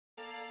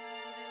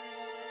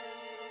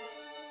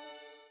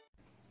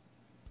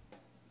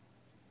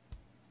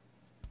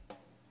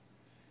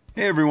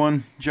Hey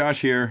everyone,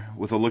 Josh here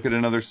with a look at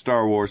another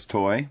Star Wars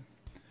toy.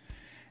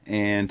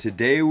 And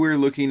today we're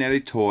looking at a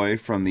toy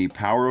from the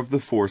Power of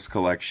the Force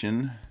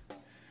collection.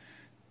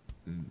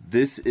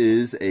 This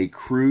is a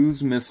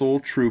cruise missile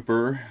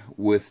trooper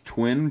with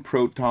twin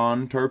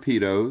proton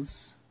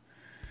torpedoes.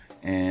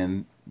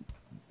 And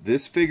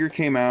this figure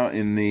came out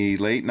in the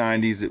late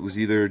 90s. It was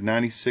either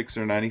 96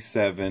 or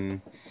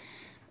 97.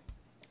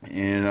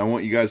 And I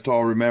want you guys to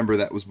all remember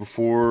that was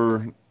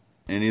before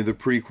any of the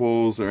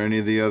prequels or any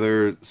of the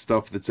other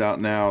stuff that's out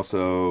now,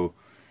 so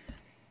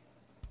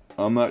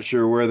I'm not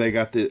sure where they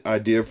got the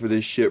idea for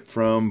this ship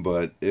from,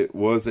 but it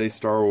was a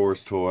Star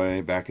Wars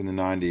toy back in the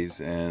 90s,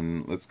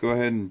 and let's go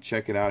ahead and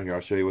check it out here.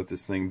 I'll show you what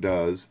this thing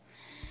does.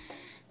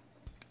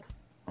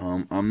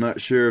 I'm not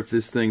sure if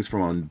this thing's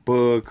from a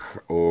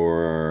book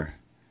or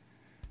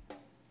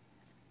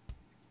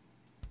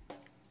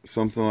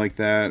something like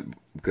that,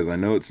 because I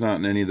know it's not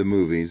in any of the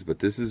movies, but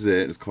this is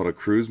it. It's called a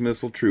cruise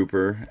missile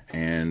trooper,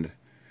 and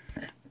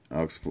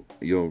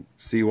you'll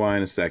see why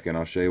in a second.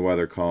 I'll show you why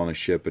they're calling a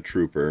ship a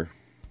trooper.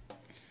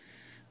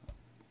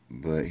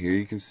 But here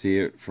you can see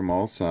it from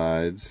all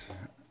sides,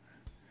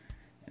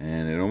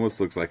 and it almost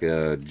looks like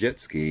a jet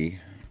ski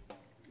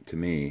to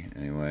me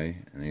anyway.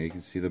 And there you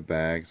can see the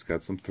back. It's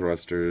got some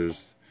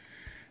thrusters,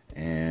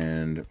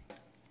 and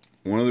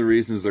one of the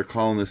reasons they're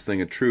calling this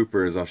thing a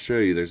trooper is I'll show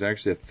you there's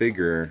actually a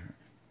figure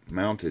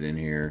mounted in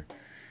here,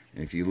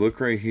 and if you look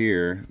right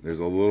here, there's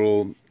a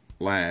little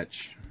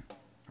latch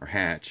or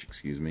hatch,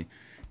 excuse me,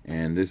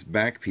 and this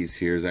back piece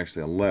here is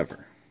actually a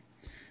lever,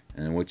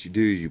 and what you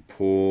do is you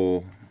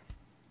pull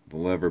the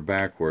lever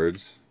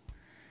backwards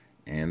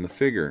and the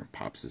figure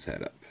pops his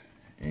head up,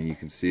 and you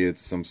can see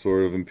it's some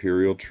sort of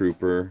Imperial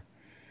trooper.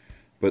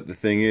 But the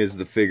thing is,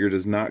 the figure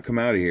does not come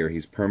out of here.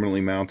 He's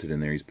permanently mounted in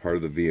there. He's part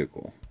of the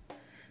vehicle,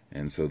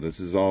 and so this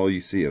is all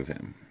you see of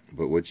him.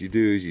 But what you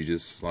do is you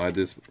just slide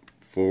this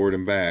forward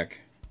and back,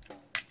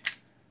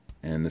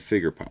 and the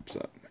figure pops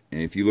up.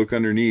 And if you look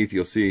underneath,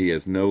 you'll see he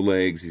has no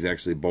legs. He's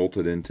actually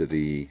bolted into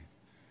the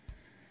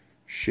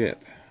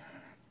ship.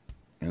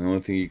 And the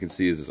only thing you can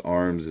see is his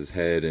arms, his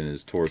head, and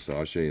his torso.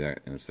 I'll show you that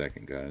in a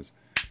second, guys.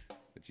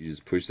 But you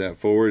just push that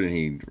forward, and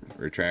he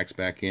retracts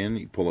back in.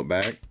 You pull it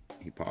back,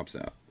 he pops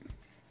out.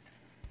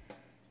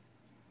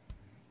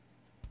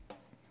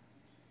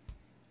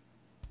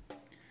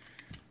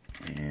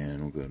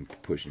 And we'll go ahead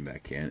and push him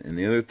back in. And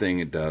the other thing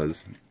it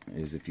does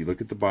is, if you look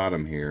at the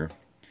bottom here,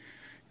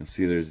 you'll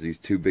see there's these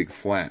two big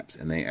flaps,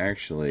 and they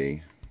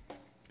actually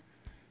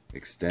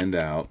extend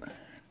out.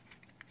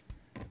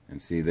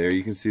 And see, there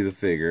you can see the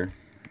figure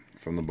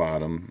from the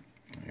bottom.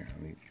 Here,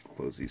 let me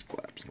close these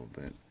flaps a little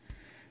bit.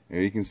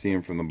 There you can see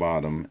him from the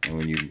bottom, and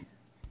when you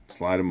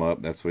slide him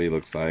up, that's what he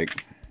looks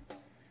like.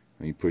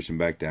 When you push him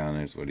back down,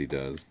 that's what he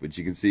does. But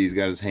you can see he's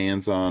got his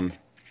hands on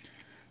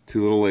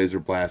two little laser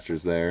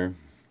blasters there.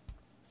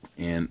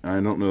 And I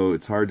don't know,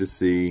 it's hard to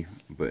see,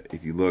 but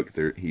if you look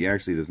there, he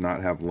actually does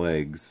not have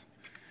legs.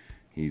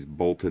 He's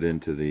bolted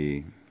into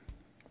the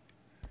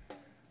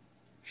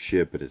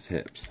ship at his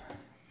hips.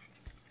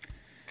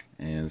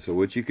 And so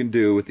what you can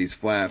do with these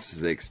flaps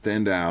is they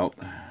extend out,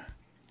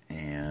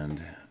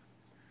 and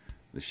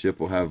the ship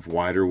will have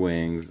wider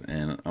wings.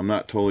 And I'm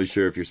not totally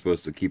sure if you're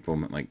supposed to keep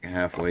them like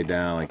halfway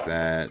down like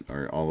that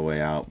or all the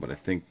way out, but I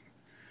think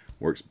it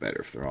works better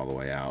if they're all the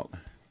way out.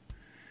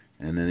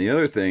 And then the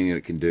other thing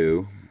it can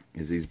do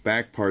is these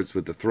back parts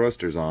with the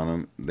thrusters on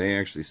them, they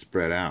actually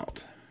spread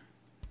out.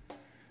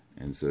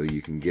 And so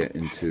you can get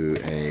into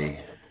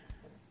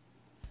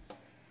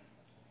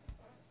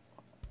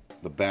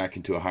the back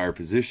into a higher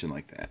position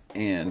like that.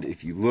 And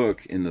if you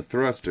look in the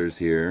thrusters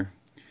here,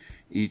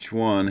 each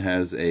one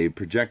has a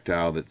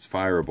projectile that's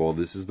fireable.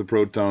 This is the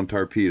proton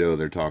torpedo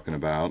they're talking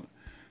about.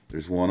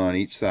 There's one on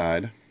each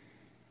side.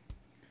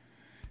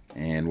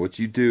 And what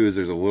you do is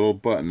there's a little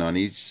button on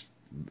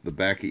the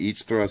back of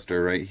each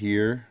thruster right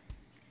here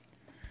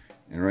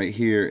and right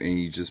here, and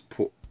you just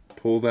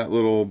pull that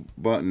little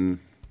button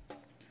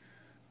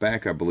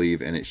back, I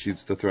believe, and it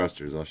shoots the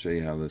thrusters. I'll show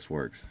you how this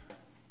works,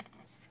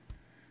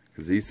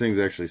 because these things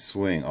actually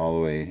swing all the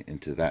way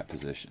into that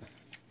position.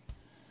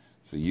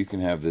 So you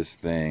can have this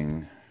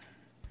thing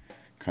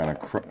kind of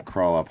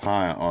crawl up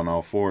high on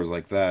all fours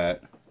like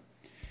that,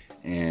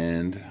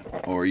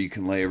 or you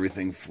can lay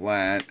everything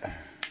flat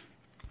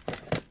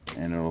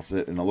and it'll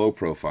sit in a low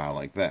profile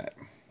like that.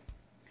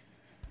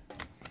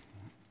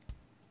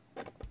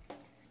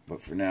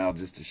 But for now,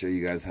 just to show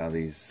you guys how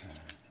these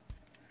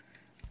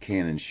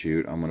cannons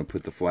shoot, I'm going to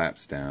put the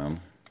flaps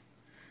down.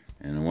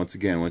 And then once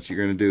again, what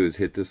you're going to do is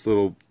hit this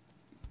little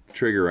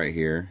trigger right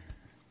here.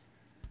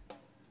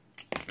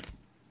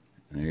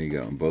 And there you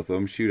go. And both of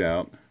them shoot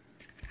out.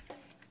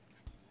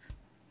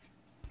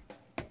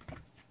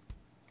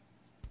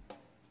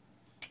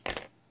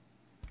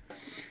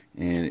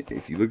 And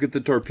if you look at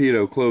the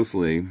torpedo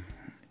closely,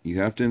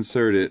 you have to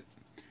insert it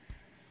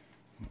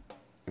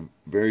a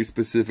very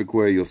specific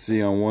way. You'll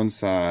see on one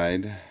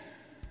side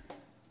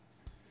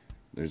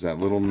there's that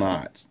little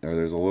notch, or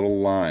there's a little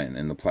line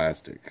in the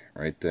plastic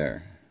right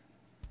there.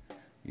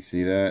 You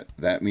see that?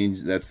 That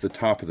means that's the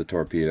top of the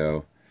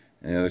torpedo,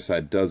 and the other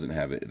side doesn't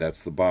have it.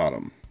 That's the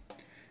bottom.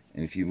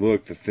 And if you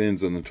look, the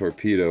fins on the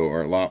torpedo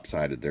are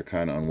lopsided. They're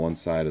kind of on one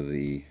side of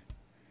the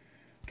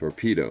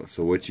torpedo.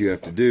 So what you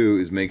have to do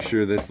is make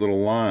sure this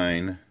little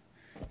line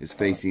is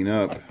facing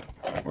up,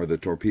 or the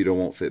torpedo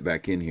won't fit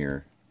back in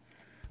here.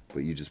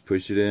 But you just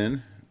push it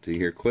in till you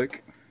hear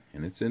click,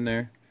 and it's in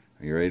there.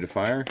 Are you ready to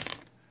fire?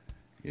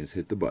 You just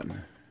hit the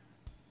button.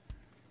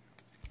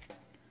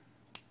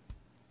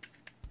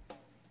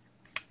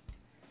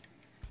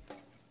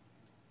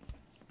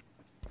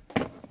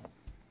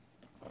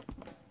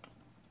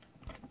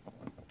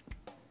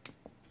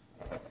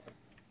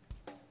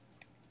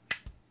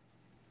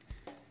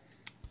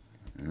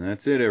 And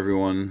that's it,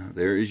 everyone.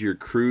 There is your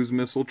cruise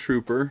missile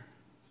trooper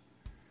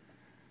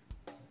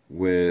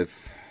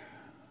with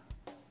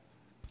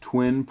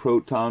twin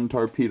proton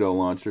torpedo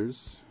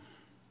launchers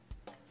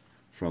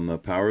from the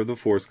Power of the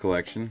Force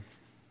collection.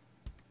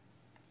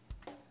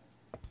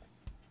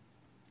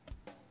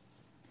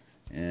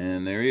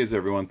 And there he is,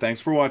 everyone. Thanks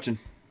for watching.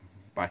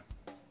 Bye.